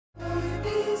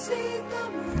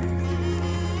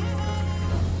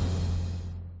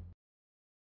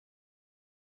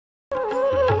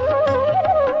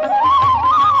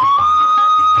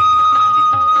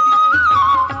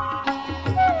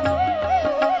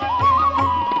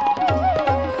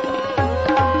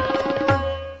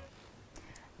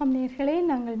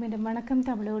நாங்கள் மீண்டும் வணக்கம்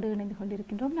தமிழோடு இணைந்து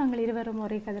கொண்டிருக்கின்றோம். நாங்கள் இருவரும்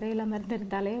ஒரே கதிரையில்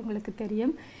அமர்ந்திருந்தாலே உங்களுக்கு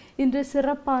தெரியும், இன்று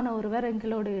சிறப்பான ஒருவர்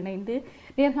எங்களோடு இணைந்து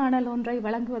நேர்காணல் ஒன்றை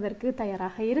வழங்குவதற்கு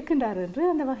தயாராக இருக்கின்றார் என்று.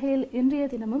 அந்த வகையில் இன்றைய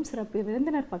தினமும் சிறப்பு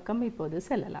விருந்தினர் பக்கம் இப்போது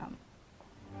செல்லலாம்.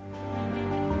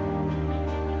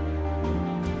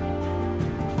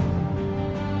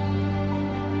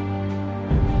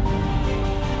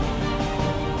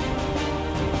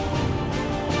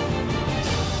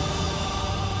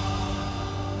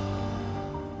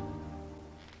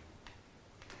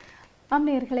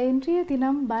 நேயர்களே, இன்றைய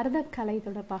தினம் பரத கலை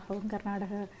தொடர்பாகவும்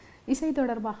கர்நாடக இசை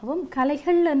தொடர்பாகவும்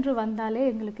கலைகள் என்று வந்தாலே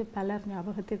எங்களுக்கு பலர்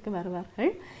ஞாபகத்திற்கு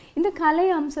வருவார்கள். இந்த கலை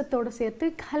அம்சத்தோடு சேர்த்து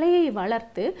கலையை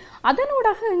வளர்த்து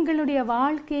அதனூடாக எங்களுடைய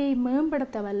வாழ்க்கையை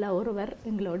மேம்படுத்த வல்ல ஒருவர்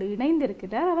எங்களோடு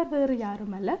இணைந்திருக்கிறார். அவர் வேறு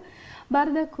யாரும் அல்ல,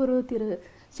 பரத குரு திரு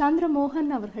சந்திர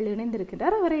மோகன் அவர்கள்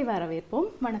இணைந்திருக்கிறார். அவரை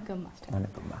வரவேற்போம். வணக்கம் மாஸ்டர்.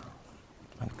 வணக்கம்மா.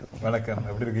 வணக்கம்.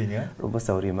 எப்படி இருக்கீங்க? ரொம்ப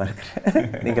சௌரியமா இருக்கிறேன்.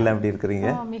 நீங்களாம் எப்படி இருக்கிறீங்க?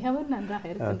 மிகவும் நன்றாக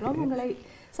இருக்கின்றோம். உங்களை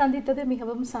சந்தித்தது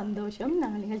மிகவும் சந்தோஷம்.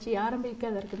 நாங்கள் நிகழ்ச்சி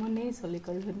ஆரம்பிப்பதற்கு முன்னே சொல்லிக்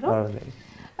கொள்கின்றோம்,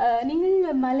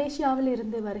 நீங்கள் மலேசியாவில்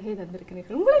இருந்து வருகை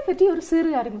தந்திருக்கிறீர்கள். உங்களை பற்றி ஒரு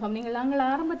சிறு அறிமுகம். நாங்கள்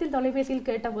ஆரம்பத்தில் தொலைபேசியில்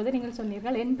கேட்டபோது நீங்கள்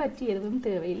சொன்னீர்கள், என் பற்றி எதுவும்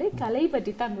தேவையில்லை, கலை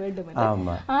பற்றி தான் வேண்டும்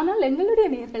என்று. ஆனால் எங்களுடைய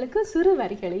நேயர்களுக்கு சிறு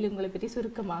வரிகளில் உங்களை பற்றி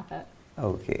சுருக்கமாக.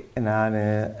 ஓகே, நான்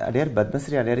அடையார்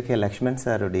பத்மஸ்ரீ அடையார் கே லக்ஷ்மண்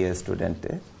சாருடைய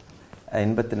ஸ்டூடெண்ட்டு.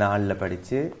 84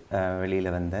 படித்து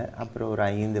வெளியில் வந்தேன். அப்புறம் ஒரு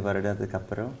 5 வருடத்துக்கு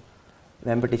அப்புறம்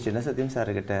வெம்பட்டி சின்னசத்தியம்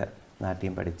சார்கிட்ட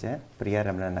நாட்டியம் படித்தேன், பிரியா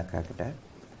ரமணன் அக்கா கிட்ட.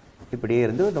 இப்படியே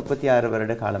இருந்து ஒரு 36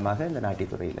 வருட காலமாக இந்த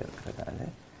நாட்டியத்துறையில் இருக்கிறேன்.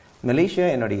 நான் மலேசியா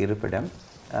என்னுடைய இருப்பிடம்.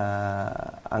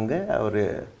 அங்கே ஒரு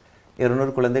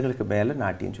 200 குழந்தைகளுக்கு மேலே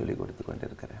நாட்டியம் சொல்லி கொடுத்து கொண்டு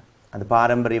இருக்கிறேன். அந்த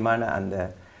பாரம்பரியமான அந்த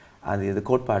இது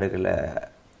கோட்பாடுகளை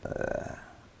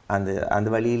அந்த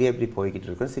வழியிலே எப்படி போய்கிட்டு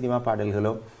இருக்கோம். சினிமா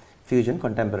பாடல்களோ ஃபியூஷன்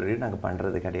கண்டெம்பரரி நாங்கள்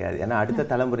பண்ணுறது கிடையாது. ஏன்னா அடுத்த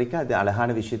தலைமுறைக்கு அது அழகான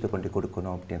விஷயத்தை கொண்டு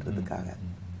கொடுக்கணும் அப்படின்றதுக்காக.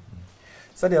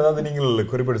 சரி, அதாவது நீங்கள்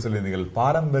குறிப்பிட்டு சொல்லியிருந்தீர்கள்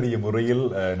பாரம்பரிய முறையில்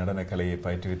நடனக்கலையை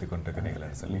பயிற்றுவித்துக்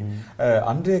கொண்டிருக்கிறீர்கள் சொல்லி.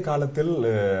 அன்றைய காலத்தில்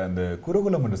அந்த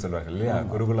குருகுலம் என்று சொல்வார்கள் இல்லையா,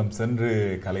 குருகுலம் சென்று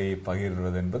கலையை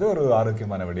பகிர்வது என்பது ஒரு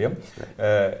ஆரோக்கியமான விடயம்.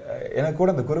 எனக்கு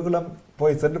கூட அந்த குருகுலம்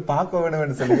போய் சென்று பார்க்க வேண்டும்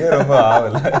என்று சொல்லியே ரொம்ப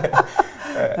ஆவல்.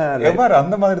 எவ்வாறு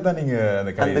அந்த மாதிரி தான் நீங்க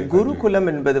அந்த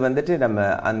குருகுலம் என்பது வந்துட்டு நம்ம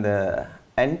அந்த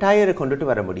என்டையரை கொண்டுட்டு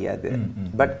வர முடியாது.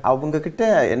 பட் அவங்க கிட்ட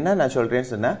என்ன நான் சொல்றேன்னு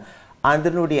சொன்னா,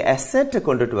 அதனுடைய அசெட்டை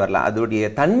கொண்டுட்டு வரலாம், அதோடைய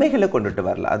தன்மைகளை கொண்டுட்டு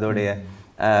வரலாம், அதோடைய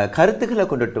கருத்துக்களை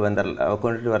கொண்டுட்டு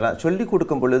வரலாம். சொல்லி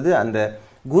கொடுக்கும் பொழுது அந்த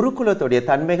குருகுலத்துடைய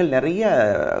தன்மைகள் நிறைய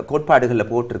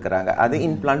கோட்பாடுகளில் போட்டிருக்கிறாங்க. அதை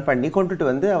இம்ப்ளான்ட் பண்ணி கொண்டுட்டு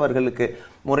வந்து அவர்களுக்கு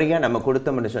முறையாக நம்ம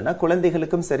கொடுத்தோம்னு சொன்னால்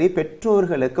குழந்தைகளுக்கும் சரி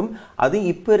பெற்றோர்களுக்கும், அதுவும்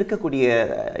இப்போ இருக்கக்கூடிய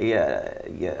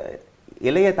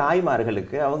இளைய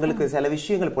தாய்மார்களுக்கு அவங்களுக்கு சில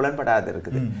விஷயங்கள் புலன்படாது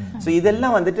இருக்குது. ஸோ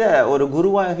இதெல்லாம் வந்துட்டு ஒரு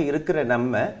குருவாக இருக்கிற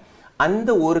நம்ம அந்த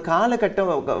ஒரு காலகட்டம்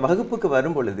வகுப்புக்கு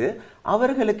வரும் பொழுது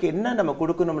அவர்களுக்கு என்ன நம்ம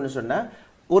கொடுக்கணும்னு சொன்னால்,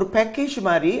 ஒரு பேக்கேஜ்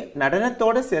மாதிரி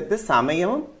நடனத்தோட சேர்த்து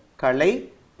சமயம் கலை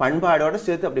பண்பாடோட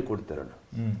சேர்த்து அப்படி கொடுத்துடணும்.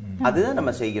 அதுதான்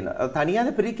நம்ம செய்யணும்.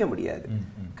 தனியாக பிரிக்க முடியாது.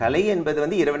 கலை என்பது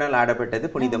வந்து இறைவனால் ஆடப்பட்டது,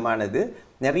 புனிதமானது,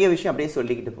 நிறைய விஷயம் அப்படியே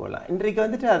சொல்லிக்கிட்டு போகலாம். இன்றைக்கு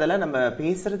வந்துட்டு அதெல்லாம் நம்ம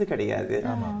பேசுறது கிடையாது.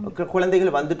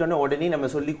 குழந்தைகள் வந்துட்டோன்னு உடனே நம்ம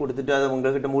சொல்லி கொடுத்துட்டு அதை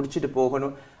உங்ககிட்ட முடிச்சுட்டு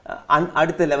போகணும்,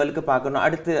 அடுத்த லெவலுக்கு பார்க்கணும்,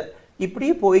 அடுத்து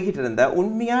இப்படியே போய்கிட்டு இருந்தா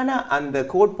உண்மையான அந்த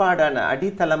கோட்பாடான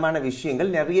அடித்தளமான விஷயங்கள்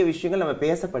நிறைய விஷயங்கள் நம்ம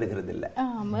பேசப்படுகிறது இல்லை.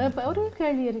 ஒரு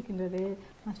கேள்வி இருக்கின்றது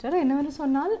மாஸ்டர், என்னவென்று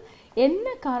சொன்னால், என்ன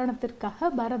காரணத்திற்காக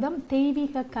பரதம்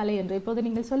தெய்வீக கலை என்று இப்போது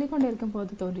நீங்கள் சொல்லிக் கொண்டிருக்கும்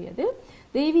போது தோன்றியது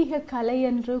தெய்வீக கலை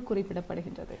என்று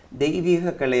குறிப்பிடப்படுகின்றது?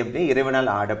 தெய்வீக கலை அப்படின்னு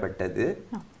இறைவனால் ஆடப்பட்டது.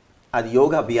 அது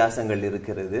யோகா அபியாசங்கள்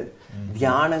இருக்கிறது,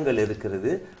 தியானங்கள்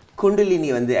இருக்கிறது,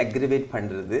 குண்டலினி வந்து அக்ரிவேட்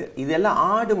பண்றது, இதெல்லாம்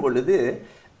ஆடும் பொழுது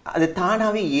அது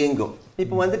தானாவே இயங்கும்.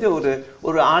 இப்போ வந்துட்டு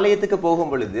ஒரு ஆலயத்துக்கு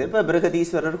போகும் பொழுது, இப்போ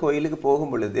பிரகதீஸ்வரர் கோயிலுக்கு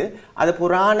போகும் பொழுது, அது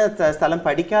புராண ஸ்தலம்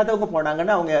படிக்காதவங்க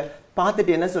போனாங்கன்னா அவங்க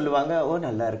பார்த்துட்டு என்ன சொல்லுவாங்க, ஓ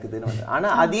நல்லா இருக்குதுன்னு. ஆனா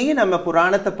அதையும் நம்ம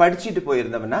புராணத்தை படிச்சுட்டு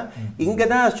போயிருந்தோம்னா,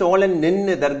 இங்கதான் சோழன்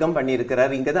நின்று தர்க்கம்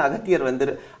பண்ணியிருக்கிறார், இங்கதான் அகத்தியர் வந்து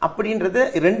அப்படின்றது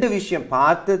 2 விஷயம்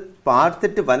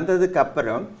பார்த்துட்டு வந்ததுக்கு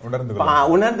அப்புறம்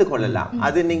உணர்ந்து கொள்ளலாம்.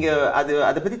 அது நீங்க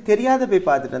அதை பத்தி தெரியாத போய்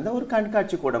பார்த்துட்டு வந்தா ஒரு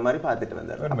கண்காட்சி கூட மாதிரி பார்த்துட்டு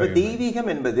வந்தார். அப்ப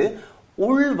தெய்வீகம் என்பது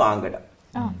உள்வாங்கடம்.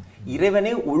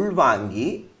 இறைவனை உள்வாங்கி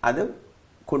அது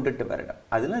கொண்டுட்டு வரணும்.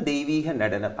 அதெல்லாம் தெய்வீக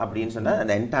நடனம் அப்படின்னு சொன்னா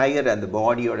அந்த என்டையர் அந்த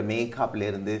பாடியோட மேக்கப்ல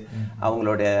இருந்து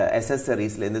அவங்களோட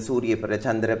அசசரிஸ்ல இருந்து சூரிய பிற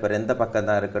சந்திர பிற எந்த பக்கம்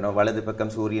தான் இருக்கணும், வலது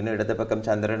பக்கம் சூரியனும் இடது பக்கம்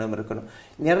சந்திரனும் இருக்கணும்,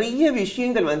 நிறைய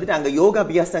விஷயங்கள் வந்துட்டு அங்க யோகா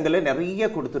அபியாசங்களை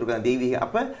நிறைய கொடுத்துருக்காங்க தெய்வீக.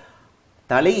 அப்ப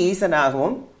தலை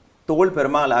ஈசனாகவும் தோல்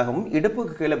பெருமாளாகவும்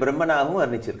இடுப்புக்கு கீழே பிரம்மனாகவும்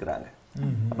வர்ணிச்சிருக்கிறாங்க.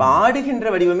 அப்ப ஆடுகின்ற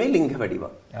வடிவமே லிங்க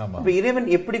வடிவம். அப்ப இறைவன்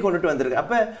எப்படி கொண்டுட்டு வந்திருக்கு.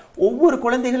 அப்ப ஒவ்வொரு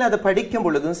குழந்தைகளும் அதை படிக்கும்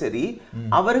பொழுதும் சரி,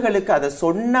 அவர்களுக்கு அதை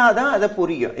சொன்னாதான் அதை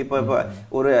புரியும். இப்ப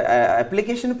ஒரு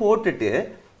அப்ளிகேஷன் போட்டுட்டு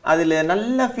அதுல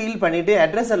நல்லா ஃபீல் பண்ணிட்டு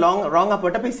அட்ரஸ் ராங்கா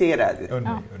போட்டா போய் சேராது.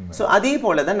 சோ அதே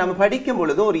போலதான் நம்ம படிக்கும்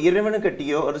பொழுது ஒரு இறைவனு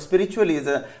கட்டியோ ஒரு ஸ்பிரிச்சுவல்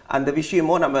அந்த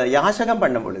விஷயமோ நம்ம யாசகம்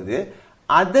பண்ணும் பொழுது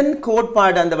அதன்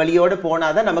கோட்பாடு அந்த வழியோட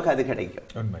போனாதான் நமக்கு அது கிடைக்கும்.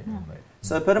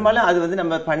 ஸோ பெரும்பாலும் அது வந்து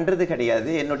நம்ம பண்றது கிடையாது.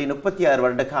 என்னுடைய 36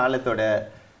 வருட காலத்தோட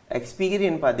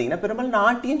எக்ஸ்பீரியன்ஸ் பார்த்தீங்கன்னா பெரும்பாலும்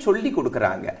நாட்டியம் சொல்லி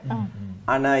கொடுக்குறாங்க.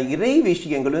 ஆனா இறை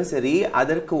விஷயங்களும் சரி,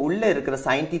 அதற்கு உள்ள இருக்கிற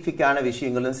சயின்டிஃபிக்கான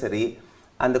விஷயங்களும் சரி,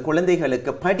 அந்த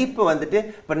குழந்தைகளுக்கு படிப்பு வந்துட்டு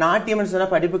இப்ப நாட்டியம்னு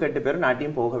சொன்னா படிப்பு கட்டு பேரும்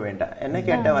நாட்டியம் போக வேண்டாம். என்ன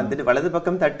கேட்டா வந்துட்டு வலது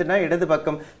பக்கம் தட்டுனா இடது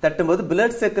பக்கம் தட்டும்போது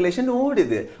பிளட் சர்க்குலேஷன்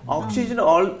ஓடுது, ஆக்சிஜன்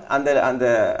ஆல் அந்த அந்த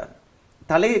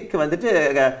தலைக்கு வந்துட்டு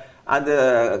அந்த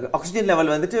ஆக்சிஜன்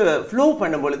லெவல் வந்துட்டு ஃப்ளோ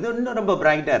பண்ணும் பொழுது இன்னும் ரொம்ப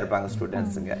பிரைட்டா இருப்பாங்க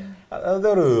ஸ்டூடெண்ட்ஸுங்க. அதாவது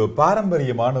ஒரு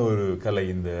பாரம்பரியமான ஒரு கலை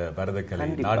இந்த பரத கலை,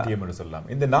 நாட்டியம் என்று சொல்லலாம்.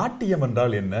 இந்த நாட்டியம்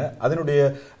என்றால் என்ன, அதனுடைய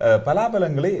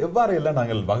பலாபலங்களை எவ்வாறு எல்லாம்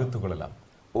நாங்கள் வகுத்துக் கொள்ளலாம்?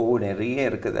 நிறைய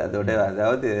இருக்குது அதோட.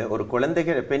 அதாவது ஒரு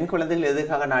குழந்தைகள், பெண் குழந்தைகள்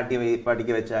எதுக்காக நாட்டியம்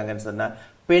படிக்க வச்சாங்கன்னு சொன்னா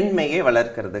பெண்மையை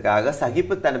வளர்க்கறதுக்காக,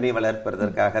 சகிப்புத்தன்மையை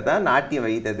வளர்ப்பதற்காக தான் நாட்டியம்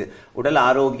வைத்தது. உடல்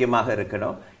ஆரோக்கியமாக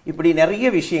இருக்கணும், இப்படி நிறைய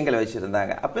விஷயங்களை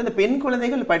வச்சிருந்தாங்க. அப்ப இந்த பெண்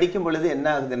குழந்தைகள் படிக்கும் பொழுது என்ன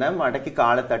ஆகுதுன்னா, மடக்கி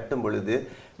காலை தட்டும் பொழுது,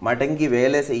 மடங்கி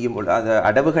வேலை செய்யும் பொழுது, அந்த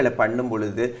அடவுகளை பண்ணும்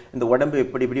பொழுது, இந்த உடம்பு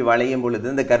இப்படி இப்படி வளையும் பொழுது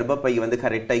இந்த கர்ப்பப்பை வந்து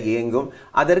கரெக்டா இயங்கும்.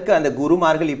 அதற்கு அந்த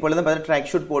குருமார்கள் இப்பொழுதும் பார்த்தா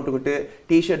ட்ராக் ஷூட் போட்டுக்கிட்டு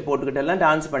டிஷர்ட் போட்டுக்கிட்டு எல்லாம்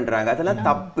டான்ஸ் பண்றாங்க. அதெல்லாம்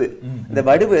தப்பு. இந்த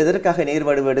வடுவு எதற்காக நேர்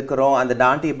வடுவு எடுக்கிறோம், அந்த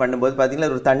நாட்டியம் பண்ணும்போது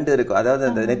பாத்தீங்கன்னா ஒரு தண்டு இருக்கும், அதாவது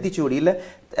அந்த நெத்திச்சூடியில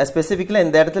ஸ்பெசிபிக்கலா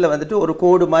இந்த இடத்துல வந்துட்டு ஒரு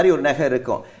கோடு மாதிரி ஒரு நகை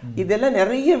இருக்கும். இதெல்லாம்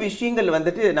நிறைய விஷயங்கள்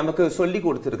வந்துட்டு நமக்கு சொல்லி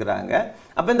கொடுத்துருக்குறாங்க.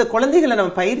 அப்ப இந்த குழந்தைகளை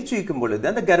நம்ம பயிற்சிக்கும் பொழுது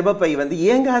அந்த கர்ப்பப்பை வந்து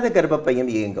இயங்காத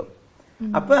கர்ப்பப்பையும் இயங்கும்.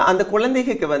 அப்ப அந்த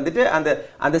குழந்தைக்கு வந்துட்டு அந்த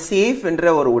அந்த சேஃப்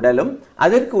என்ற ஒரு உடலும்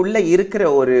அதற்கு உள்ள இருக்கிற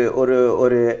ஒரு ஒரு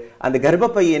ஒரு அந்த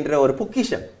கர்ப்பப்பை என்ற ஒரு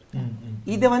பொக்கிஷம்,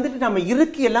 இதை வந்துட்டு நம்ம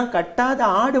இறுக்கி எல்லாம் கட்டாத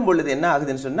ஆடும் பொழுது என்ன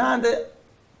ஆகுதுன்னு சொன்னா அந்த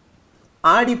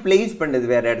ஆடி பிளேஸ் பண்ணது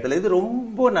வேற இடத்துல. இது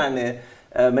ரொம்ப நான்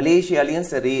மலேசியாலையும்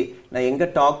சரி, நான் எங்க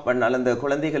டாக் பண்ணாலும் அந்த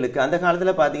குழந்தைகளுக்கு அந்த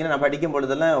காலத்துல பாத்தீங்கன்னா நான் படிக்கும்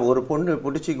பொழுதெல்லாம் ஒரு பொண்ணு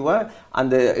பிடிச்சிக்குவா,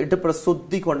 அந்த இடுப்புல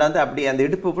சுத்தி கொண்டாந்து அப்படி அந்த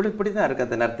இடுப்பு இப்படிதான் இருக்கு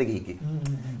அந்த நர்த்தகிக்கு.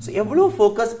 எவ்வளவு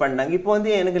ஃபோக்கஸ் பண்ணாங்க. இப்போ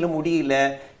வந்து எனக்கு முடியல,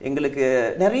 எங்களுக்கு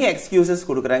நிறைய எக்ஸ்கியூசஸ்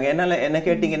கொடுக்குறாங்க. என்னால என்ன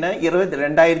கேட்டீங்கன்னா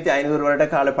 22,500 வருட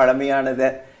கால பழமையானதை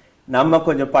நம்ம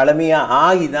கொஞ்சம் பழமையா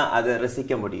ஆகிதான் அதை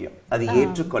ரசிக்க முடியும், அதை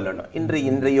ஏற்றுக்கொள்ளணும்.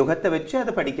 இன்றைய யுகத்தை வச்சு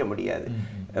அதை படிக்க முடியாது.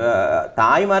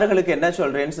 தாய்மார்களுக்கு என்ன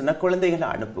சொல்றேன்னு சொன்னா, குழந்தைகளை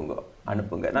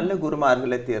அனுப்புங்க, நல்ல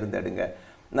குருமார்களை தேர்ந்தெடுங்க.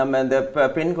 நம்ம இந்த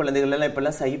பெண் குழந்தைகள் எல்லாம்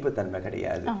இப்பெல்லாம் சகிப்புத்தன்மை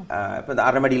கிடையாது. இப்ப இந்த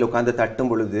அரைமடியில் உட்காந்து தட்டும்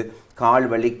பொழுது கால்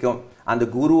வலிக்கும். அந்த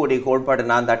குருவுடைய கோட்பாடு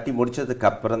நான் தட்டி முடிச்சதுக்கு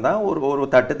அப்புறம் தான் ஒரு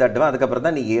தட்டுவேன், அதுக்கப்புறம்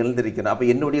தான் நீ எழுந்திருக்கணும். அப்ப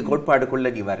என்னுடைய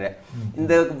கோட்பாடுக்குள்ள நீ வர.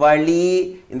 இந்த வலி,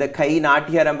 இந்த கை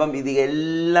நாட்டியாரம்பம், இது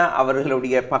எல்லாம்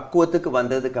அவர்களுடைய பக்குவத்துக்கு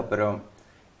வந்ததுக்கு அப்புறம்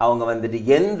அவங்க வந்துட்டு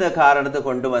எந்த காரணத்தை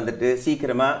கொண்டு வந்துட்டு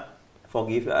சீக்கிரமா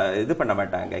இது பண்ண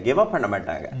மாட்டாங்க, கிவ் அப் பண்ண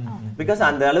மாட்டாங்க. பிகாஸ்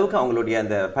அந்த அளவுக்கு அவங்களுடைய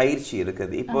அந்த பயிற்சி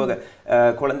இருக்குது. இப்போ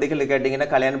குழந்தைகள் கேட்டீங்கன்னா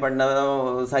கல்யாணம் பண்ண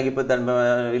சகிப்புத்தன்மை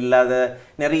இல்லாத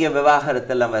நிறைய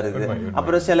விவாகரத்தெல்லாம் வருது.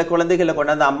 அப்புறம் சில குழந்தைகளை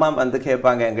கொண்டாந்து அம்மா வந்து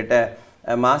கேட்பாங்க என்கிட்ட,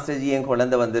 மாஸ்டர்ஜி என்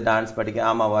குழந்தை வந்து டான்ஸ் படிக்க.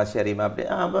 ஆமாவா, சரிம்மா. அப்படி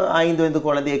 5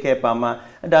 குழந்தைய கேட்பாமா,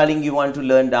 darling you want to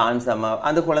learn dance. அம்மா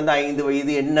அந்த குழந்தை 5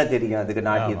 வயது, என்ன தெரியும் அதுக்கு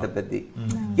நாட்டியத்தை பத்தி?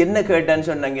 என்ன கேட்டான்னு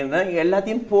சொன்னாங்கன்னா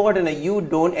எல்லாத்தையும் போடணும், யூ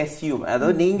டோன்ட் அஸ்யூம்.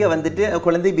 அதாவது நீங்க வந்துட்டு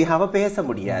குழந்தை பிஹாவ பேச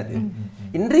முடியாது.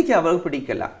 இன்றைக்கு அவளுக்கு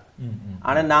பிடிக்கலாம்,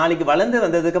 ஆனா நாளைக்கு வளர்ந்து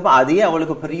வந்ததுக்கு அப்புறம் அதே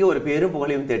அவளுக்கு பெரிய ஒரு பேரும்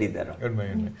புகழையும் தேடி தரும்.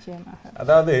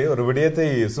 அதாவது ஒரு விடயத்தை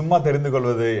சும்மா தெரிந்து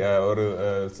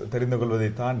கொள்வதை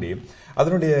தாண்டி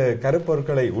அதனுடைய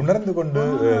கருப்பொருட்களை உணர்ந்து கொண்டு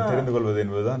தெரிந்து கொள்வது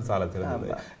என்பதுதான் சால சிறந்தது.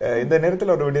 இந்த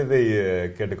நேரத்தில் ஒரு விடயத்தை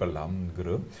கேட்டுக்கொள்ளலாம்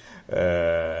குரு.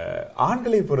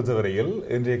 ஆண்களை பொறுத்தவரையில்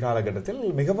இன்றைய காலகட்டத்தில்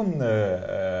மிகவும்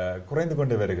குறைந்து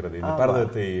கொண்டு வருகிறது இந்த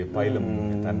பரதத்தை பயிலும்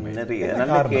தன்மை. நிறைய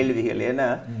நல்ல கேள்விகள். ஏன்னா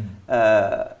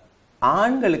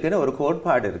ஆண்களுக்குன்னு ஒரு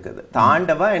கோட்பாடு இருக்குது.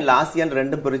 தாண்டவா லாஸ்யன்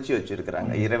 2 பிரிச்சு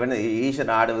வச்சிருக்கிறாங்க. இறைவன்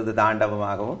ஈசன் ஆடுவது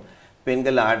தாண்டவமாகவும்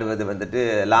பெண்கள் ஆடுவது வந்துட்டு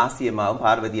லாஸ்யமாகவும்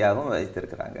பார்வதியாகவும்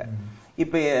வைத்திருக்கிறாங்க.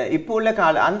 இப்போ உள்ள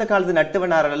அந்த காலத்து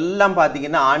நட்டுவனார்கள் எல்லாம்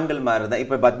பாத்தீங்கன்னா ஆண்கள் மாதிரி தான்.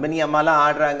 இப்ப பத்மினி அம்மாலாம்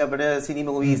ஆடுறாங்க, சினி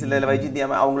மூவிஸ்ல வைஜித்யா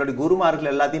அவங்களுடைய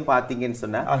குருமார்கள் எல்லாத்தையும் பாத்தீங்கன்னு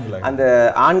சொன்னா அந்த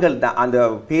ஆண்கள் தான். அந்த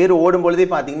பேர் ஓடும் பொழுதே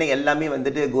பாத்தீங்கன்னா எல்லாமே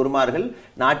வந்துட்டு குருமார்கள்,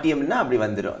 நாட்டியம்னா அப்படி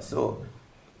வந்துடும். ஸோ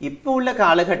இப்போ உள்ள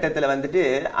காலகட்டத்துல வந்துட்டு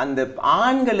அந்த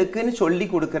ஆண்களுக்குன்னு சொல்லி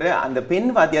கொடுக்கிற அந்த பெண்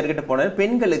வாத்தியார்கிட்ட போன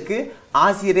பெண்களுக்கு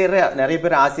ஆசிரியர், நிறைய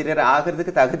பேர் ஆசிரியர்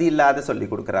ஆகிறதுக்கு தகுதி இல்லாத சொல்லி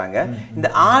கொடுக்குறாங்க. இந்த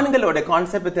ஆண்களோட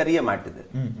கான்செப்ட் தெரிய மாட்டுது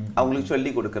அவங்களுக்கு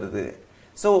சொல்லி கொடுக்கறது.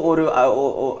 ஸோ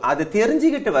அது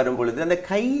தெரிஞ்சுக்கிட்டு வரும் பொழுது அந்த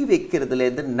கை வைக்கிறதுல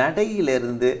இருந்து நடையில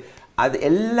இருந்து அது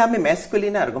எல்லாமே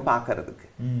மெஸ்குலினா இருக்கும் பாக்குறதுக்கு.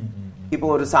 இப்போ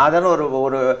ஒரு சாதாரண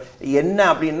ஒரு என்ன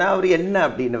அப்படின்னா அவர் என்ன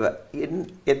அப்படின்னு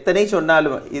எத்தனை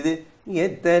சொன்னாலும் இது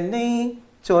எத்தனை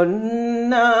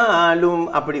சொன்னாலும்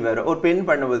அப்படி வரும். ஒரு பெண்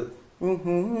பண்ணுவது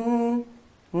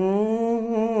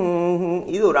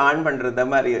இது ஒரு ஆண் பண்றத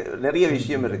மாதிரி நிறைய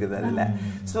விஷயம் இருக்குது அதுல.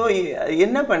 சோ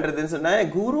என்ன பண்றதுன்னு சொன்னா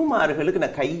குருமார்களுக்கு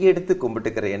நான் கையெடுத்து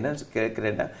கும்பிட்டுக்கிறேன். என்ன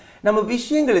கேட்கிறேன்னா நம்ம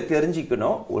விஷயங்களை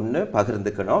தெரிஞ்சுக்கணும், ஒண்ணு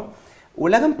பகிர்ந்துக்கணும்.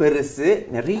 உலகம் பெருசு,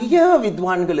 நிறைய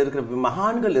வித்வான்கள் இருக்கிற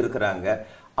மகான்கள் இருக்கிறாங்க,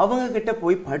 அவங்க கிட்ட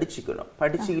போய் படிச்சுக்கணும்.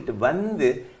 படிச்சுக்கிட்டு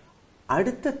வந்து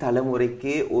அடுத்த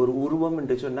தலைமுறைக்கு ஒரு உருவம்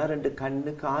என்று சொன்னா 2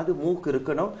 கண்ணு, காது, மூக்கு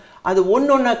இருக்கணும். அது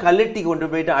ஒன்னொன்னா கலட்டி கொண்டு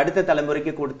போயிட்டு அடுத்த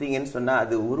தலைமுறைக்கு கொடுத்தீங்கன்னு சொன்னா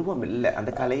அது உருவம் இல்லை,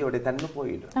 அந்த கலையோட தன்மை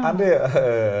போயிடும். அந்த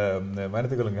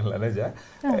மருத்துவங்கள் அனேஜா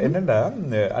என்னண்டா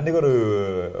அன்னைக்கு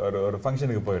ஒரு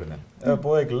ஃபங்க்ஷனுக்கு போயிருந்தேன்.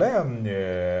 போய்க்கல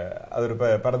அது ஒரு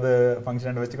பரத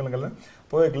ஃபங்க்ஷன் வச்சுக்கொள்ளுங்கள்ல.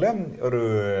 போய்க்கல ஒரு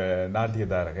நாட்டிய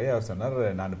தாரகை அவர் சொன்னார்,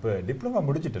 நான் இப்போ டிப்ளமா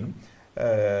முடிச்சுட்டேன்,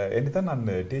 என்னதான் நான்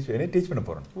டீச் பண்ண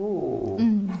போறேன்.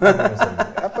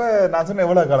 அப்ப நான் சொன்னேன்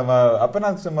எவ்வளவு காலமா, அப்ப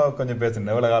நான் சும்மா கொஞ்சம் பேசுறேன்,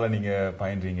 எவ்வளவு காலம் நீங்க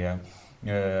பயின்றீங்க,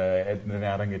 எத்தனை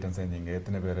அரங்கேற்றம் செஞ்சீங்க,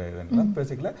 எத்தனை பேர்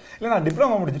பேசிக்கல. இல்ல நான்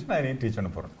டிப்ளமா முடிச்சுட்டு நான் டீச்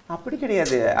பண்ண போறேன். அப்படி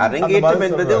கிடையாது. அரங்கேற்றம்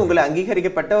என்பது உங்களை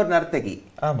அங்கீகரிக்கப்பட்ட ஒரு நர்த்தகி.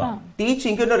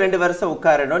 டீச்சிங்க்கு 2 வருஷம்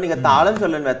உட்காரணும். நீங்க தாளம்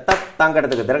சொல்லணும்,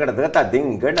 தங்கடத்துக்கு திரகடத்துக்கு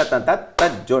தத்திங்க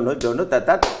ஜொன்னு ஜொன்னு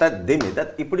திமி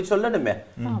இப்படி சொல்லணுமே.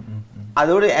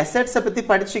 அதோட அசெட்ஸ பத்தி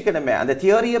படிச்சுக்கணுமே, அந்த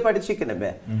தியோரிய படிச்சுக்கணுமே.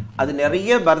 அது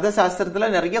நிறைய பரத சாஸ்திரத்துல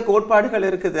நிறைய கோட்பாடுகள்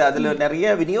இருக்குது, அதுல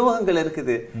நிறைய விநியோகங்கள்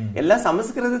இருக்குது, எல்லாம்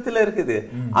சமஸ்கிருதத்துல இருக்குது.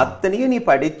 அத்தனையும் நீ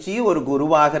படிச்சு ஒரு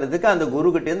குருவாகிறதுக்கு அந்த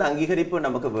குரு கிட்ட இருந்து அங்கீகரிப்பு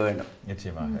நமக்கு வேணும்.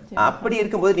 அப்படி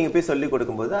இருக்கும்போது நீங்க போய் சொல்லி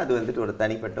கொடுக்கும்போது அது வந்துட்டு ஒரு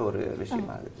தனிப்பட்ட ஒரு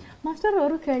விஷயம் ஆகுது. மாஸ்டர்,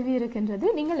 ஒரு கேள்வி இருக்கின்றது.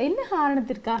 நீங்கள் என்ன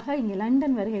காரணத்திற்காக இங்க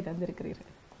லண்டன் வருகை தந்திருக்கிறீர்கள்?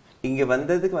 இங்க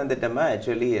வந்ததுக்கு வந்துட்டோமா,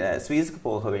 ஆக்சுவலி ஸ்வீஸ்க்கு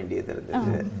போக வேண்டியது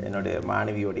இருந்தது. என்னுடைய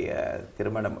மாணவியோடைய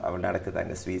திருமணம் அவள் நடக்குது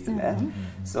அங்க ஸ்வீஸ்ல.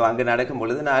 ஸோ அங்க நடக்கும்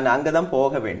பொழுது நான் அங்கதான்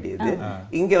போக வேண்டியது.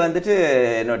 இங்க வந்துட்டு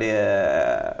என்னுடைய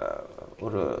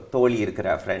ஒரு தோழி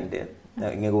இருக்கிற ஃப்ரெண்டு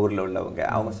இங்க ஊர்ல உள்ளவங்க,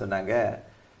 அவங்க சொன்னாங்க,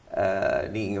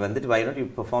 நீங்க வந்துட்டு why not you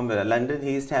perform London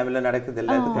east ஹாம்ல நடக்குது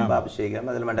இல்லை கும்பாபிஷேகம்,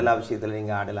 அதில் மண்டலாபிஷேகத்தில்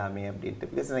நீங்க ஆடலாமே அப்படின்ட்டு.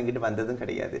 பிகாஸ் என்கிட்ட வந்ததும்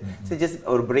கிடையாது. ஸோ ஜஸ்ட்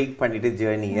ஒரு பிரேக் பண்ணிட்டு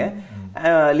ஜேர்னியை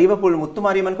லிவர்பூல்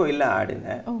முத்துமாரியம்மன் கோயில்ல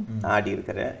ஆடி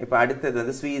இருக்கிறேன். இப்போ அடுத்தது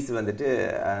வந்து ஸ்வீஸ் வந்துட்டு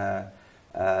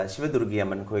சிவதுர்கி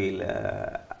அம்மன் கோயில்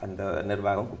அந்த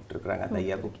நிர்வாகம் கூப்பிட்டுருக்குறாங்க, அந்த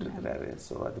ஐயா கூப்பிட்டுருக்கிறாரு.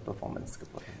 ஸோ அது பெர்ஃபார்மன்ஸ்க்கு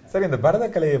போகிறேன். சரி, இந்த பரத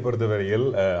கலையை பொறுத்தவரையில்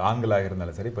ஆண்களாக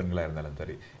இருந்தாலும் சரி பெண்களாக இருந்தாலும்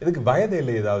சரி, இதுக்கு வயது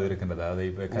இல்லை ஏதாவது இருக்கின்றதா? அதை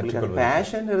இப்போ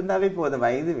பேஷன் இருந்தாவே போதும்,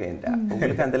 வயது வேண்டாம்.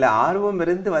 உங்களுக்கு அதுல ஆர்வம்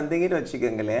இருந்து வந்தீங்கன்னு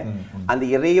வச்சுக்கோங்களேன், அந்த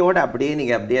இறையோட அப்படியே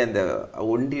நீங்க அப்படியே அந்த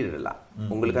ஒன்றிடலாம்.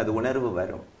 உங்களுக்கு அது உணர்வு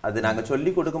வரும். அது நாங்க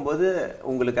சொல்லி கொடுக்கும்போது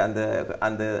உங்களுக்கு அந்த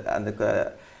அந்த அந்த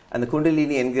அந்த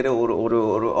குண்டலினி என்கிற ஒரு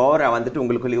ஓரா வந்துட்டு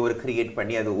உங்களுக்குள்ளே ஒரு கிரியேட்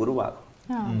பண்ணி அது உருவாகும்.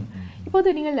 இப்போது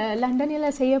நீங்கள்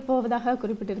லண்டனில் செய்ய போவதாக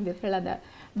குறிப்பிட்டிருந்தீர்கள். அந்த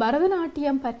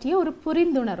பரதநாட்டியம் பற்றிய ஒரு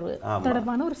புரிந்துணர்வு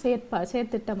தொடர்பான ஒரு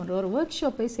செயற்திட்டம், ஒரு ஒர்க்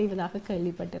ஷாப்பை செய்வதாக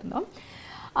கேள்விப்பட்டிருந்தோம்.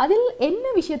 அதில் என்ன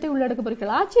விஷயத்தை உள்ளடக்க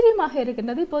போறீர்கள்? ஆச்சரியமாக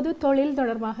இருக்கின்றது. இப்போது தொழில்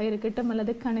தொடர்பாக இருக்கட்டும்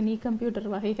அல்லது கணினி கம்ப்யூட்டர்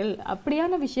வகைகள்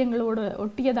அப்படியான விஷயங்களோடு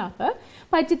ஒட்டியதாக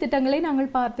பயிற்சி திட்டங்களை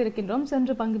நாங்கள் பார்த்திருக்கின்றோம்,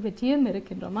 சென்று பங்கு பெற்றியும்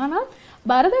இருக்கின்றோம். ஆனால்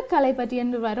பரதக்கலை பற்றி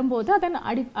என்று வரும்போது அதன்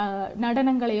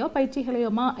நடனங்களையோ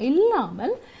பயிற்சிகளையோ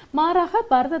இல்லாமல் மாறாக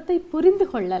பரதத்தை புரிந்து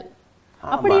கொள்ளல்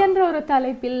அப்படி என்ற ஒரு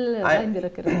தலைப்பில்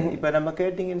இப்ப நம்ம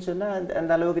கேட்டீங்கன்னு சொன்னா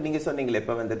அந்த அளவுக்கு நீங்க சொன்னீங்களே,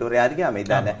 இப்ப வந்துட்டு ஒரு அறியாமை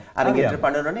தானே. அரங்கேற்றம்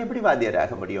பண்ணணும்னா எப்படி வாத்தியார்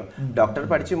ஆக முடியும்? டாக்டர்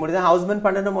படிச்சு முடிஞ்சா ஹவுஸ்பண்ட்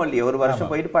பண்ணணுமோ இல்லையோ, ஒரு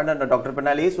வருஷம் போயிட்டு பண்ணணும், டாக்டர்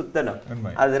பண்ணாலே சுத்தணும்.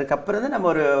 அதுக்கப்புறம் தான் நம்ம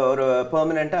ஒரு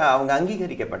பெர்மனண்டா அவங்க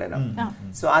அங்கீகரிக்கப்படணும்.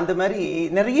 சோ அந்த மாதிரி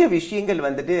நிறைய விஷயங்கள்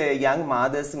வந்துட்டு யங்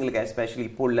மாதர்ஸ்ங்களுக்கு எஸ்பெஷலி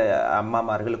இப்போ உள்ள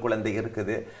அம்மாமார்கள் குழந்தை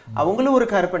இருக்குது, அவங்களும் ஒரு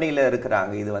கற்பனையில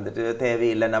இருக்கிறாங்க. இது வந்துட்டு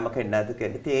தேவையில்லை, நமக்கு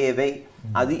என்னதுக்கு தேவை?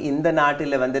 அது இந்த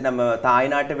நாட்டுல வந்து நம்ம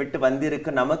தாய் நாட்டை விட்டு வந்திருக்கு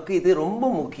நமக்கு இது ரொம்ப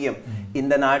முக்கியம்.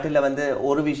 இந்த நாட்டுல வந்து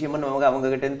ஒரு விஷயமும் நமக்கு அவங்க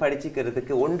கிட்ட இருந்து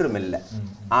படிச்சுக்கிறதுக்கு ஒன்றும் இல்லை.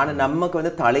 ஆனா நமக்கு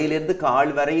வந்து தலையிலிருந்து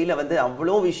கால் வரையில வந்து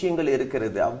அவ்வளோ விஷயங்கள்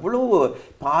இருக்கிறது, அவ்வளோ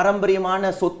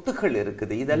பாரம்பரியமான சொத்துக்கள்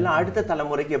இருக்குது. இதெல்லாம் அடுத்த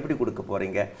தலைமுறைக்கு எப்படி கொடுக்க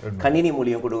போறீங்க? கணினி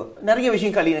மூலியம் நிறைய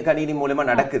விஷயம் கணினி மூலமா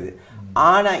நடக்குது.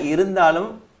 ஆனா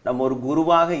இருந்தாலும் நம்ம ஒரு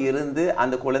குருவாக இருந்து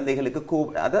அந்த குழந்தைகளுக்கு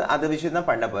அந்த விஷயம் தான்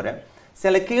பண்ண போறேன்.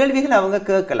 சில கேள்விகள் அவங்க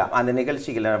கேட்கலாம் அந்த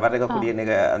நிகழ்ச்சிகளை வரக்கூடிய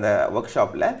அந்த ஒர்க்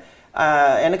ஷாப்ல.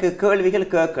 எனக்கு கேள்விகள்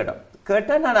கேட்கணும்,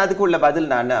 கேட்டா நான் அதுக்குள்ள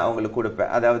பதில் நான் அவங்களுக்கு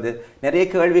கொடுப்பேன். அதாவது நிறைய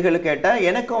கேள்விகள் கேட்டா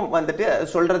எனக்கும் வந்துட்டு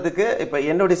சொல்றதுக்கு இப்ப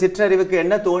என்னுடைய சிற்றறிவுக்கு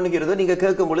என்ன தோணுகிறதோ நீங்க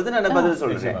கேட்கும் பொழுது நான் பதில்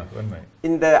சொல்றேன்.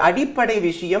 இந்த அடிப்படை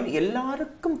விஷயம்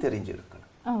எல்லாருக்கும் தெரிஞ்சிருக்கணும்.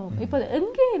 இப்போ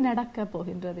எங்கே நடக்க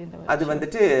போகின்றது? அது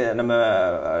வந்துட்டு நம்ம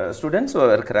ஸ்டூடெண்ட்ஸ்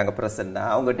இருக்கிறாங்க பிரசன்னா,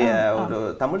 அவங்ககிட்ட ஒரு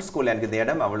தமிழ் ஸ்கூல் எனக்கு இந்த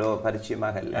இடம் அவ்வளோ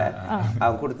பரிச்சயமாக இல்லை,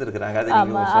 அவங்க கொடுத்துருக்குறாங்க.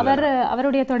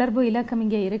 அவருடைய தொடர்பு இலக்கம்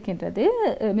இங்கே இருக்கின்றது.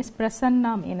 மிஸ்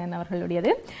பிரசன்னா மேனன்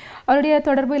அவர்களுடையது. அவருடைய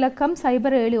தொடர்பு இலக்கம்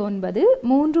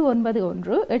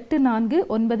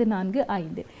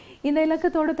 079-391-849445. இந்த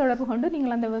இலக்கத்தோடு தொடர்பு கொண்டு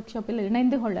நீங்கள் அந்த ஒர்க் ஷாப்பில்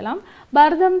இணைந்து கொள்ளலாம்.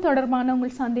 பாரதம் தொடர்பான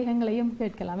உங்கள் சந்தேகங்களையும்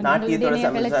கேட்கலாம்.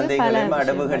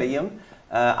 அடவுகளையும்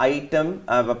ஐட்டம்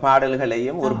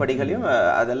பாடல்களையும் உருப்படிகளையும்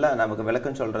அதெல்லாம் நமக்கு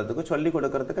விளக்கம் சொல்றதுக்கு சொல்லிக்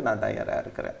கொடுக்கறதுக்கு நான் தயாரா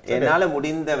இருக்கிறேன். என்னால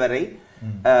முடிந்தவரை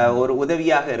ஒரு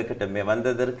உதவியாக இருக்கட்டுமே.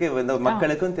 வந்ததற்கு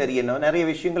மக்களுக்கும் தெரியணும். நிறைய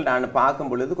விஷயங்கள் நான்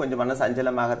பார்க்கும் பொழுது கொஞ்சம் மன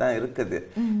சஞ்சலமாக தான் இருக்குது.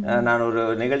 நான் ஒரு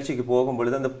நிகழ்ச்சிக்கு போகும்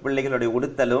பொழுது அந்த பிள்ளைகளுடைய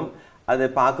உடுத்தலும் அதை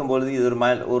பார்க்கும்பொழுது இது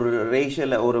ஒரு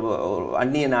ரேஷியல் ஒரு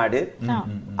அந்நிய நாடு.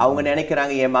 அவங்க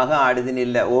நினைக்கிறாங்க என் மக ஆடுதுன்னு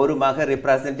இல்லை, ஒரு மக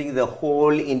ரிப்ரசென்டிங் த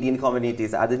ஹோல் இந்தியன்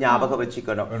கம்யூனிட்டிஸ். அது ஞாபகம்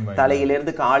வச்சுக்கணும்.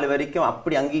 தலையிலிருந்து கால் வரைக்கும்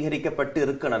அப்படி அங்கீகரிக்கப்பட்டு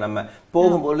இருக்கணும். நம்ம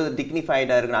போகும்பொழுது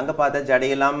டிக்னிஃபைடா இருக்கணும். அங்க பார்த்தா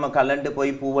ஜடையெல்லாம் கலண்டு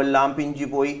போய் பூவெல்லாம் பிஞ்சு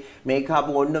போய்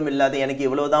மேக்கப் ஒன்றும் இல்லாத, எனக்கு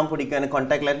இவ்வளவுதான் பிடிக்கும், எனக்கு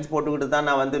கான்டாக்ட் லென்ஸ் போட்டுக்கிட்டு தான்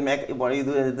நான் வந்து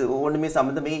இது ஒண்ணுமே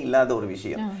சம்மந்தமே இல்லாத ஒரு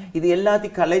விஷயம். இது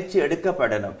எல்லாத்தையும் கலைச்சு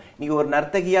எடுக்கப்படணும். நீங்க ஒரு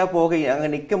நர்த்தகியா போக அங்க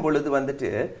நிற்கும் பொழுது வந்துட்டு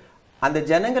அந்த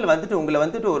ஜனங்கள் வந்துட்டு உங்களை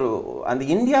வந்துட்டு ஒரு அந்த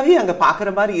இந்தியாவே அங்க பாக்குற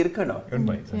மாதிரி இருக்கணும்.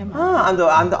 அந்த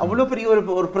அந்த அவ்வளவு பெரிய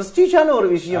ஒரு பிரஸ்டீஜான ஒரு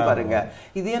விஷயம் பாருங்க.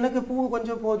 இது எனக்கு பூ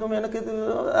கொஞ்சம் போதும், எனக்கு இது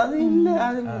அது இல்ல,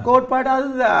 அது கோட்பாடு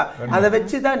அதுதான், அதை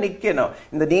வச்சுதான் நிக்கணும்.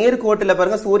 இந்த நேர் கோட்டுல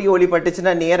பாருங்க, சூரிய ஒளி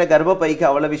பட்டுச்சுன்னா நேர கர்ப்பப்பைக்கு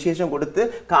அவ்வளவு விசேஷம் கொடுத்து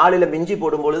காலையில மிஞ்சி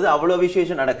போடும் பொழுது அவ்வளவு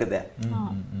விசேஷம் நடக்குது.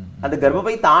 அந்த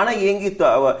கர்ப்பப்பை தானே இயங்கி,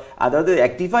 அதாவது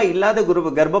ஆக்டிவா இல்லாத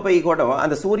கர்ப்பப்பை கூட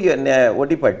அந்த சூரிய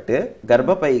ஒடிப்பட்டு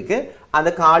கர்ப்பப்பைக்கு அந்த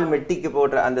கால் மெட்டிக்கு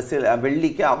போடுற அந்த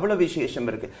வெள்ளிக்கு அவ்வளவு விசேஷம்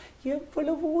இருக்கு.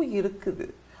 எவ்வளவோ இருக்குது.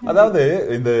 அதாவது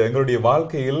இந்த எங்களுடைய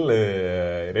வாழ்க்கையில்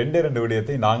 2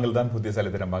 விடயத்தை நாங்கள் தான்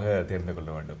புத்திசாலித்தனமாக தேர்ந்து கொள்ள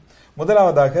வேண்டும்.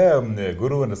 முதலாவதாக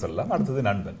குரு என்று சொல்லலாம், அடுத்தது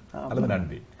நண்பன் அல்லது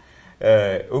நண்பி.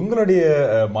 உங்களுடைய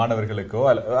மாணவர்களுக்கோ,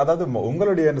 அதாவது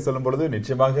உங்களுடைய என்று சொல்லும் பொழுது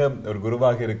நிச்சயமாக ஒரு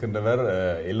குருவாக இருக்கின்றவர்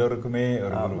எல்லோருக்குமே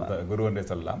ஒரு குரு என்றே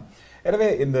சொல்லலாம். எனவே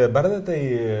இந்த பரதத்தை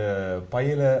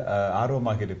பயில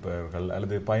ஆர்வமாக இருப்பவர்கள்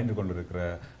அல்லது பயின்று கொண்டிருக்கிற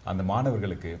அந்த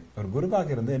மாணவர்களுக்கு ஒரு குருவாக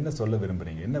இருந்து என்ன சொல்ல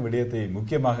விரும்புறீங்க? என்ன விடயத்தை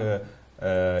முக்கியமாக?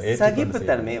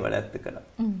 சகிப்புத்தன்மையை வளர்த்துக்கணும்.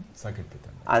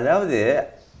 சகிப்புத்தன்மை, அதாவது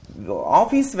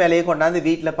ஆபீஸ் வேலையை கொண்டாந்து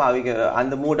வீட்டுல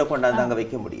அந்த மூடை கொண்டாந்து அங்க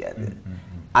வைக்க முடியாது.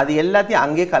 அது எல்லாத்தையும்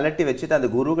அங்கே கலட்டி வச்சுட்டு அந்த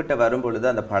குரு கிட்ட வரும் பொழுது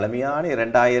அந்த பழமையான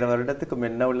 2000 வருடத்துக்கு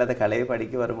முன்ன உள்ளத கலையை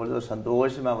படிக்க வரும்பொழுது ஒரு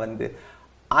சந்தோஷமா வந்து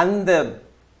அந்த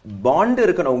பாண்ட்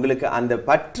இருக்கணும் உங்களுக்கு. அந்த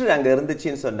பற்று அங்க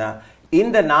இருந்துச்சுன்னு சொன்னா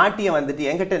இந்த நாட்டியம் வந்துட்டு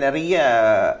என்கிட்ட நிறைய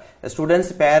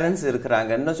ஸ்டூடெண்ட்ஸ் பேரண்ட்ஸ்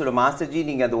இருக்கிறாங்க. இன்னும் சொல்ல மாஸ்டர்ஜி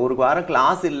நீங்க அந்த ஒரு வாரம்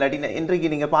கிளாஸ் இல்லாட்டி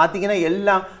இன்றைக்கு நீங்க பாத்தீங்கன்னா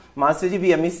எல்லாம் மாஸ்டர்ஜி we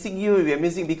are missing you, we are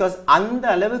missing, because அந்த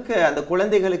அளவுக்கு அந்த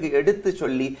குழந்தைகளுக்கு எடுத்து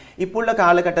சொல்லி இப்போ உள்ள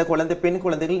காலகட்ட பெண்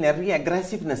குழந்தைகள் நிறைய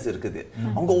அக்ரெசிவ்னஸ் இருக்குது.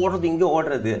 அவங்க ஓடுறது இங்க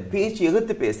ஓடுறது, பேச்சு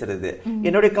எகுத்து பேசுறது.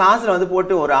 என்னுடைய கிளாஸ்ல வந்து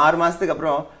போட்டு ஒரு 6 மாசத்துக்கு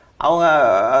அப்புறம் அவங்க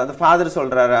அந்த ஃபாதர்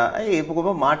சொல்றாரா,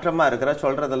 இப்போ மாற்றமா இருக்கிறா,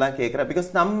 சொல்றதெல்லாம் கேட்கிறா. பிகாஸ்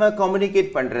நம்ம கம்யூனிகேட்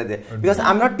பண்றது, because I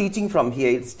am not teaching from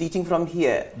here, it's teaching from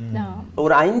here.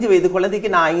 ஒரு 5 வயது குழந்தைக்கு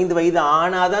நான் 5 வயது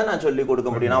ஆனாதான் நான் சொல்லிக் கொடுக்க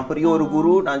முடியும். நான் பெரிய ஒரு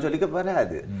குரு நான் சொல்லிக்க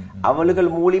வராது.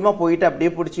 அவளுகள் மூலியமா போயிட்டு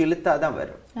அப்படியே பிடிச்சி இழுத்தாதான்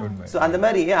வரும். சோ அந்த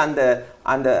மாதிரி அந்த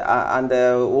அந்த அந்த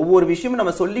ஒவ்வொரு விஷயமும்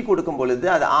நம்ம சொல்லி கொடுக்கும் பொழுது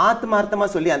அது ஆத்மார்த்தமா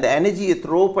சொல்லி அந்த எனர்ஜியை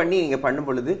த்ரோ பண்ணி நீங்க பண்ணும்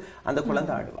பொழுது அந்த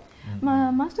குழந்தை ஆடுவா.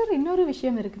 மாஸ்டர், இன்னொரு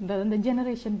விஷயம் இருக்கின்றது, அந்த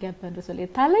ஜெனரேஷன் கேப் என்று சொல்லி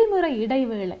தலைமுறை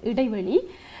இடைவெளி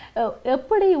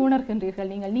எப்படி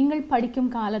உணர்கின்றீர்கள் நீங்கள்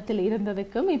படிக்கும் காலத்தில்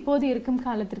இருந்ததுக்கும் இப்போது இருக்கும்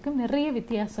காலத்திற்கும் நிறைய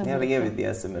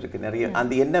வித்தியாசம் இருக்கு. நிறைய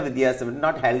அந்த என்ன வித்தியாசம்,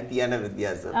 நாட் ஹெல்த்தியான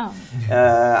வித்தியாசம்.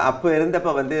 அப்போ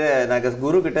இருந்தப்ப வந்து நாங்க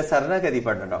குரு கிட்ட சரணாகதி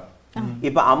பண்ணணும்.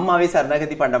 இப்ப அம்மாவே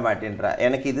சரணாகதி பண்ண மாட்டேன்றா,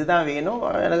 எனக்கு இதுதான் வேணும்,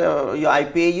 ஐ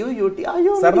பே யூ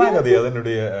சரணாகதி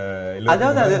அதனுடைய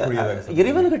அதாவது அது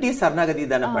இறைவனுக்கிட்டே சரணாகதி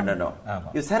தானே பண்ணணும்.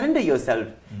 You surrender your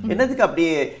self. என்னதுக்கு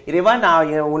அப்படியே இறைவா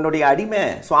நான் உன்னுடைய அடிமை,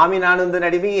 சுவாமிநாதன்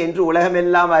அடிமை என்று உலகம்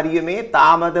எல்லாம் அறியுமே,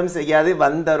 தாமதம் செய்யாது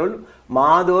வந்தருள்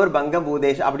மாதோர் பங்கம்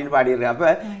பூதேஷ் அப்படின்னு பாடிடுறேன். அப்ப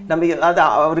நம்ம அது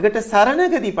அவர்கிட்ட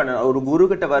சரணகதி பண்ணணும். ஒரு குரு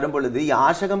கிட்ட வரும் பொழுது,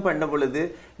 யாசகம் பண்ண பொழுது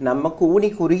நம்ம கூனி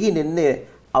குறுகி நின்று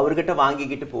அவர்கிட்ட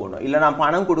வாங்கிக்கிட்டு போகணும். இல்ல நான்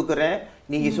பணம் கொடுக்குறேன்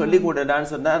நீங்க சொல்லி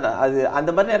கொடுடான்னு சொன்னா அது அந்த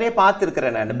மாதிரி நிறைய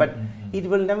பார்த்துருக்கிறேன் நான். But it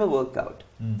will never work out.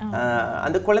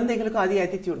 அந்த குழந்தைகளுக்கும் அதே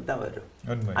ஆட்டிடியூட் தான் வரும்.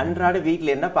 அன்றாட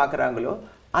வீட்டுல என்ன பாக்குறாங்களோ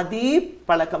அதே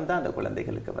பழக்கம் தான் அந்த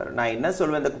குழந்தைகளுக்கு வரும். நான் என்ன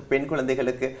சொல்வேன், அந்த பெண்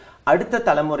குழந்தைகளுக்கு அடுத்த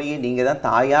தலைமுறையை நீங்க தான்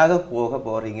தாயாக போக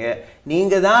போறீங்க,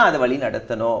 நீங்க தான் அதை வழி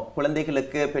நடத்தணும்.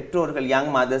 குழந்தைகளுக்கு பெற்றோர்கள்,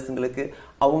 யங் மதர்ஸுங்களுக்கு,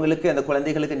 அவங்களுக்கு அந்த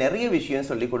குழந்தைகளுக்கு நிறைய விஷயம்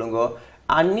சொல்லி கொடுங்க.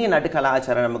 அந்நிய நாட்டு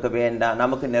கலாச்சாரம் நமக்கு வேண்டாம்,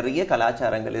 நமக்கு நிறைய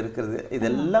கலாச்சாரங்கள் இருக்குது,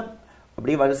 இதெல்லாம்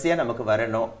அப்படியே வரிசையா நமக்கு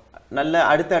வரணும். நல்ல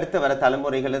அடுத்தடுத்த வர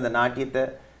தலைமுறைகள் இந்த நாட்டியத்தை,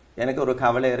 எனக்கு ஒரு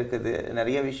கவலை இருக்குது,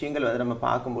 நிறைய விஷயங்கள் வந்து நம்ம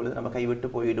பார்க்கும்பொழுது நம்ம கைவிட்டு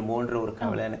போயிடுமோன்ற ஒரு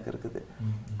கவலை எனக்கு இருக்குது.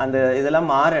 அந்த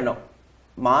இதெல்லாம் மாறணும்,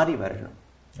 மாறி வரணும்.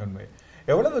 உண்மை.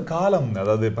 எவ்வளவு காலம்,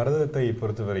 அதாவது பரதத்தை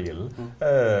பொறுத்தவரையில்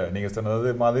நீங்க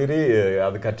சொன்னது மாதிரி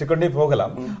அது கற்றுக்கொண்டே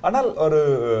போகலாம், ஆனால் ஒரு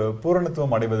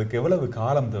பூரணத்துவம் அடைவதற்கு எவ்வளவு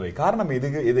காலம் தேவை? காரணம்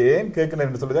இது ஏன் கேட்கிறேன்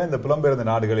என்று சொல்லிதான், இந்த புலம்பெயர்ந்த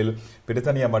நாடுகளில்,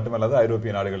 பிரித்தானியா மட்டுமல்லாது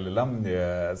ஐரோப்பிய நாடுகளில் எல்லாம்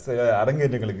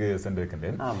அரங்கேற்றங்களுக்கு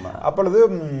சென்றிருக்கின்றேன். அப்பொழுது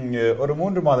ஒரு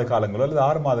 3 மாத காலங்களோ அல்லது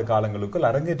 6 மாத காலங்களுக்குள்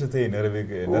அரங்கேற்றத்தை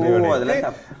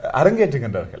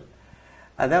அரங்கேற்றுகின்றார்கள்.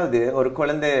 அதாவது ஒரு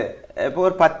குழந்தை, இப்போ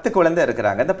ஒரு 10 குழந்தை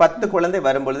இருக்கிறாங்க, அந்த 10 குழந்தை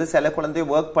வரும்பொழுது சில குழந்தை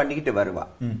ஒர்க் பண்ணிக்கிட்டு வருவா,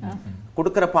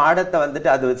 கொடுக்குற பாடத்தை வந்துட்டு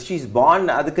அது ஷீஸ் பார்ன்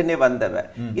அதுக்குன்னே வந்தவ.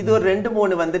 இது ஒரு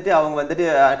 2-3 வந்துட்டு அவங்க வந்துட்டு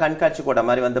கண்காட்சி கூட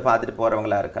மாதிரி வந்து பார்த்துட்டு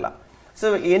போறவங்களா இருக்கலாம். ஸோ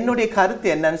என்னுடைய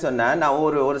கருத்து என்னன்னு சொன்னா, நான்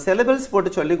ஒரு சிலபஸ்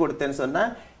போட்டு சொல்லி கொடுத்தேன்னு சொன்னா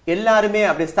எல்லாருமே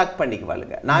அப்படியே ஸ்டக்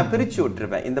பண்ணிக்குவாளுங்க. நான் பிரிச்சு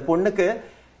விட்டுருவேன். இந்த பொண்ணுக்கு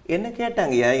என்ன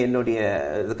கேட்டாங்க, என்னுடைய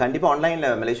கண்டிப்பா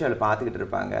ஆன்லைன்ல மலேசியாவில் பார்த்துக்கிட்டு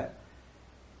இருப்பாங்க,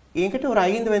 என்கிட்ட ஒரு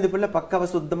 5 வயது பிள்ளை பக்காவா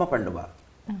சுத்தமா பண்ணுவா.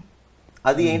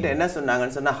 அது என்கிட்ட என்ன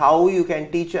சொன்னாங்கன்னு சொன்னா, ஹவு யூ கேன்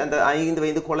டீச் அந்த 5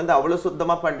 வயது குழந்தை அவ்வளவு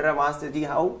சுத்தமா பண்ற மாஸ்டர் ஜி,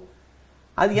 ஹவு?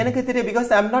 அது எனக்கு தெரியும்,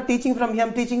 because I am not teaching from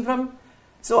him, teaching from.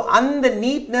 So அந்த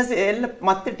நீட்னஸ் எல்லாம்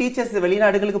மற்ற டீச்சர்ஸ்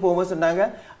வெளிநாடுகளுக்கு போகும்போது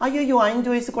சொன்னாங்க, ஐயோ 5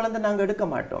 வயசு குழந்தை நாங்க எடுக்க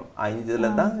மாட்டோம்,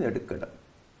 5ல தான் எடுக்கணும்,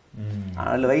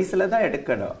 4 வயசுல தான்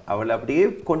எடுக்கணும். அவளை அப்படியே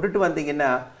கொண்டுட்டு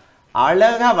வந்தீங்கன்னா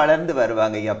அழகா வளர்ந்து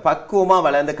வருவாங்க, பக்குவமா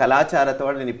வளர்ந்து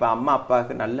கலாச்சாரத்தோட இப்ப அம்மா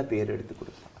அப்பாவுக்கு நல்ல பேர் எடுத்து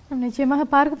கொடுப்பாங்க. நிச்சயமாக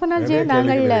பார்க்க போனால்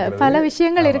நாங்கள் பல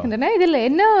விஷயங்கள் இருக்கின்றன. இதில்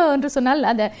என்ன என்று சொன்னால்,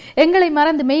 அந்த எங்களை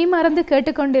மறந்து மெய் மறந்து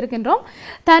கேட்டுக்கொண்டிருக்கின்றோம்.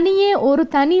 தனியே ஒரு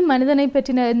தனி மனிதனை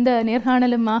பற்றின இந்த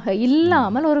நேர்காணலுமாக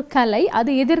இல்லாமல் ஒரு கலை,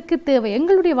 அது எதற்கு தேவை,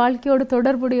 எங்களுடைய வாழ்க்கையோடு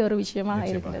தொடர்புடைய ஒரு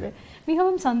விஷயமாக இருக்கின்றது.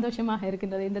 மிகவும் சந்தோஷமாக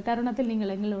இருக்கின்றது இந்த தருணத்தில்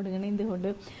நீங்கள் எங்களோடு இணைந்து கொண்டு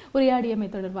உரையாடியமை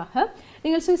தொடர்பாக.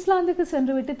 நீங்கள் சுவிட்சர்லாந்துக்கு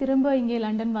சென்று விட்டு திரும்ப இங்கே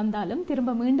லண்டன் வந்தாலும்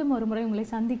திரும்ப மீண்டும் ஒரு முறை உங்களை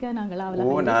சந்திக்க நாங்கள்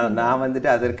நான் வந்துட்டு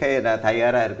அதற்கே நான்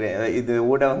தயாரா இருக்கிறேன். இது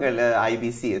ஊடகங்கள்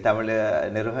IBC தமிழ்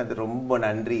நிறுவனத்துக்கு ரொம்ப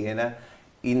நன்றி. ஏன்னா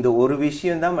இந்த ஒரு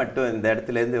விஷயம் தான் மட்டும் இந்த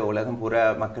இடத்துல இருந்து உலகம் பூரா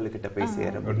மக்கள்கிட்ட போய்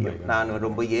சேர முடியும். நான்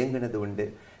ரொம்ப ஏங்குனது உண்டு.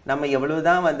 நம்ம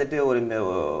எவ்வளவுதான் வந்துட்டு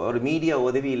ஒரு மீடியா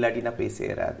உதவி இல்லாட்டினா போய்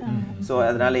சேராது. ஸோ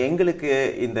அதனால எங்களுக்கு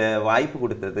இந்த வாய்ப்பு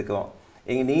கொடுத்ததுக்கும்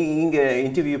நீங்க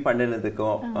இன்டர்வியூ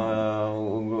பண்ணினதுக்கும்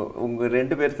உங்க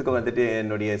 2 பேர்த்துக்கும் வந்துட்டு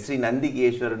என்னுடைய ஸ்ரீ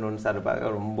நந்திகேஸ்வரன்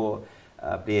சார்பாக ரொம்ப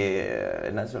அப்படியே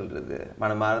என்ன சொல்றது,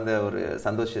 மனமார்ந்த ஒரு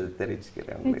சந்தோஷத்தை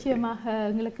தெரிவிச்சுக்கிறேன். நிச்சயமாக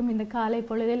எங்களுக்கும் இந்த காலை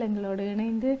பொழுதில் எங்களோடு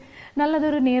இணைந்து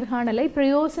நல்லதொரு நேர்காணலை,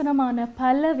 பிரயோசனமான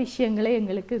பல விஷயங்களை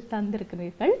எங்களுக்கு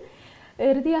தந்திருக்கிறீர்கள்.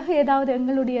 இறுதியாக ஏதாவது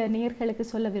எங்களுடைய நேயர்களுக்கு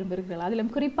சொல்ல விரும்புகிறீர்கள்,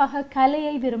 அதிலும் குறிப்பாக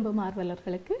கலையை விரும்பும்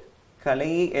ஆர்வலர்களுக்கு?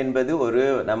 கலை என்பது ஒரு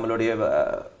நம்மளுடைய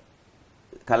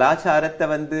கலாச்சாரத்தை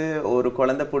வந்து ஒரு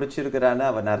குழந்தை பிடிச்சிருக்கிறான்னா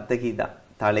அவன் நர்த்தகி தான்.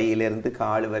 தலையிலிருந்து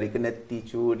கால் வரைக்கும் நெத்தி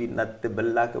சூடி நத்து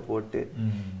பெல்லாக்க போட்டு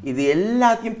இது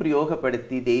எல்லாத்தையும்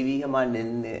பிரயோகப்படுத்தி தெய்வீகமா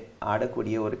நின்று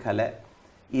ஆடக்கூடிய ஒரு கலை.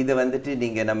 இது வந்துட்டு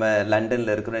நீங்க நம்ம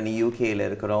லண்டன்ல இருக்கிறோம், நீ யூகேல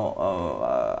இருக்கிறோம்,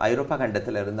 ஐரோப்பா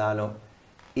கண்டத்துல இருந்தாலும்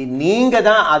நீங்க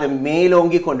தான் அதை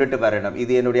மேலோங்கி கொண்டுட்டு வரணும்.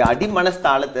 இது என்னுடைய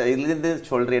அடிமனஸ்தாளத்தை இருந்து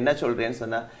என்ன சொல்றேன்னு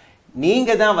சொன்னா,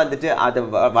 நீங்க தான் வந்துட்டு அதை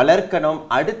வளர்க்கணும்.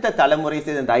 அடுத்த தலைமுறை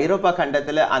இந்த ஐரோப்பா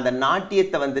கண்டத்துல அந்த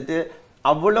நாட்டியத்தை வந்துட்டு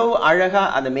அவ்வளவு அழகா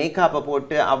அந்த மேக்காப்பை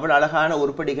போட்டு அவ்வளவு அழகான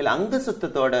உருப்படிகள் அங்கு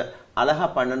சுத்தத்தோட அழகா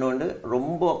பண்ணணும்னு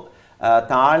ரொம்ப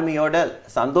தாழ்மையோட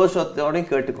சந்தோஷத்தோட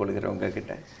கேட்டுக்கொள்கிறேன்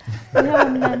உங்ககிட்ட.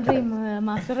 நன்றி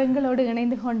மாஸ்டர், எங்களோடு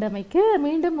இணைந்து கொண்டமைக்கு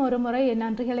மீண்டும் ஒரு முறை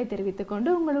நன்றிகளை தெரிவித்துக் கொண்டு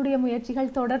உங்களுடைய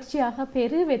முயற்சிகள் தொடர்ச்சியாக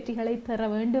பெரு வெற்றிகளை பெற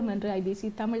வேண்டும் என்று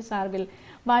IBC தமிழ் சார்பில்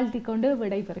வாழ்த்திக் கொண்டு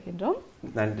விடைபெறுகின்றோம்.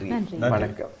 நன்றி,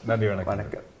 வணக்கம். நன்றி,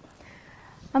 வணக்கம்.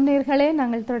 நேயர்களே,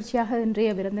 நாங்கள் தொடர்ச்சியாக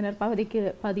இன்றைய விருந்தினர்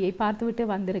பகுதியை பார்த்துவிட்டு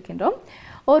வந்திருக்கின்றோம்.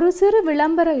 ஒரு சிறு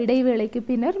விளம்பர இடைவேளைக்கு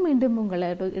பின்னர் மீண்டும்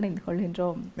உங்களோடு இணைந்து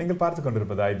கொள்கின்றோம். நீங்கள் பார்த்துக்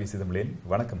கொண்டிருப்பது IBC தமிழின்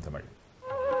வணக்கம் தமிழ்.